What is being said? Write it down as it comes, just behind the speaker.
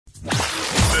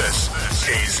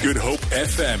UK's Good Hope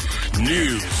FM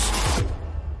News.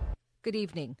 Good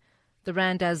evening. The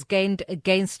rand has gained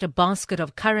against a basket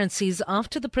of currencies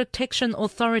after the Prosecution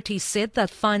Authority said that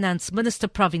Finance Minister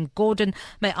Pravin Gordhan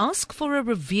may ask for a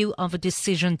review of a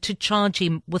decision to charge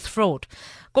him with fraud.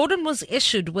 Gordhan was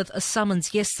issued with a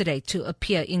summons yesterday to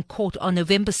appear in court on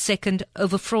November 2nd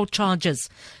over fraud charges.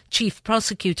 Chief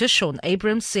Prosecutor Shaun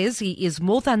Abrams says he is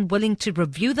more than willing to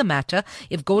review the matter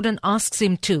if Gordhan asks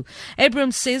him to.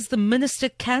 Abrams says the minister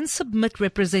can submit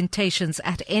representations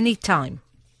at any time.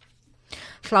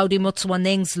 Hlaudi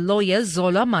Motsoeneng's lawyer,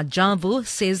 Zola Majavu,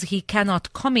 says he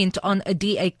cannot comment on a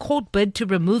DA court bid to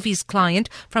remove his client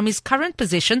from his current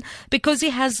position because he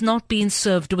has not been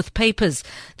served with papers.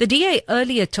 The DA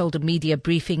earlier told a media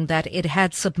briefing that it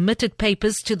had submitted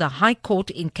papers to the High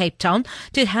Court in Cape Town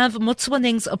to have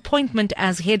Motsoeneng's appointment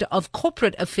as head of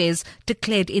corporate affairs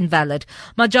declared invalid.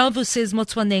 Majavu says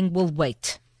Motsoeneng will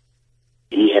wait.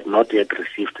 He had not yet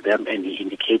received them, and he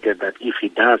indicated that if he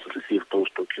does receive those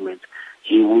documents,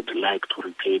 he would like to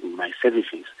retain my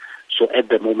services. So at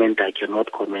the moment, I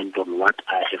cannot comment on what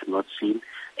I have not seen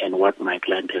and what my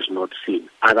client has not seen,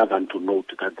 other than to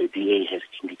note that the DA has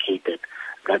indicated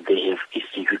that they have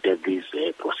instituted these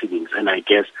proceedings. And I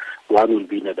guess one will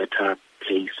be in a better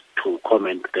place to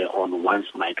comment thereon once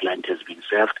my client has been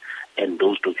served and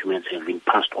those documents have been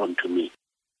passed on to me.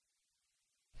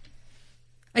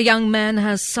 A young man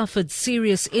has suffered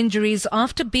serious injuries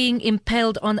after being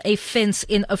impaled on a fence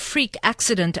in a freak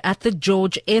accident at the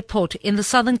George Airport in the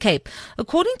Southern Cape.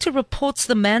 According to reports,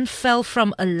 the man fell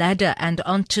from a ladder and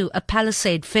onto a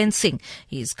palisade fencing.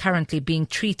 He is currently being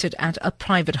treated at a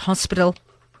private hospital.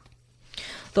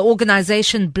 The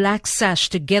organisation Black Sash,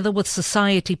 together with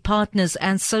society partners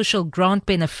and social grant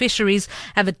beneficiaries,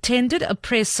 have attended a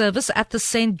prayer service at the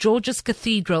St. George's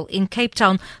Cathedral in Cape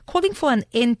Town, calling for an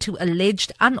end to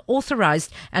alleged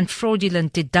unauthorised and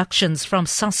fraudulent deductions from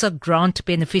SASSA grant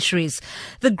beneficiaries.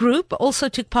 The group also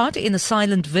took part in a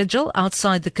silent vigil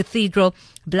outside the cathedral.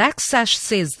 Black Sash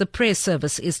says the prayer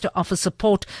service is to offer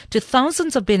support to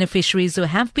thousands of beneficiaries who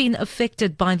have been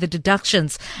affected by the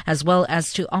deductions, as well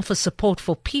as to offer support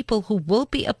for people who will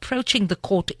be approaching the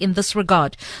court in this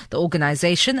regard. The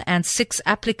organisation and 6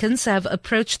 applicants have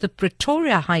approached the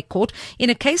Pretoria High Court in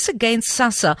a case against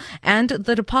SASSA and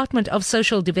the Department of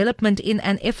Social Development in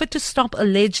an effort to stop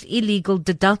alleged illegal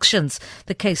deductions.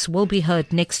 The case will be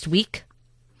heard next week.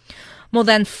 More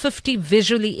than 50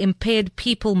 visually impaired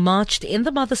people marched in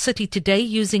the mother city today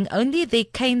using only their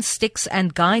cane sticks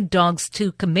and guide dogs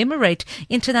to commemorate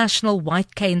International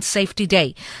White Cane Safety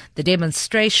Day. The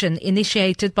demonstration,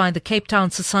 initiated by the Cape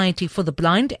Town Society for the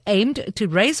Blind, aimed to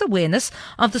raise awareness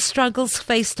of the struggles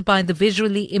faced by the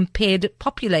visually impaired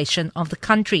population of the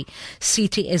country.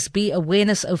 CTSB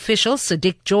awareness official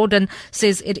Sadiq Jordan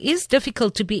says it is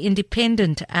difficult to be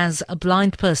independent as a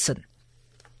blind person.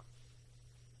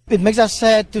 It makes us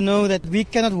sad to know that we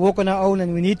cannot walk on our own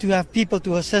and we need to have people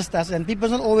to assist us, and people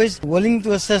are not always willing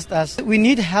to assist us. We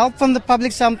need help from the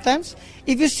public sometimes.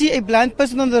 If you see a blind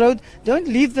person on the road, don't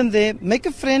leave them there. Make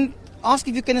a friend, ask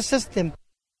if you can assist them.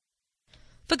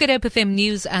 For Good Hope FM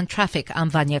News and Traffic, I'm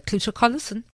Vanya Kluter-Collison.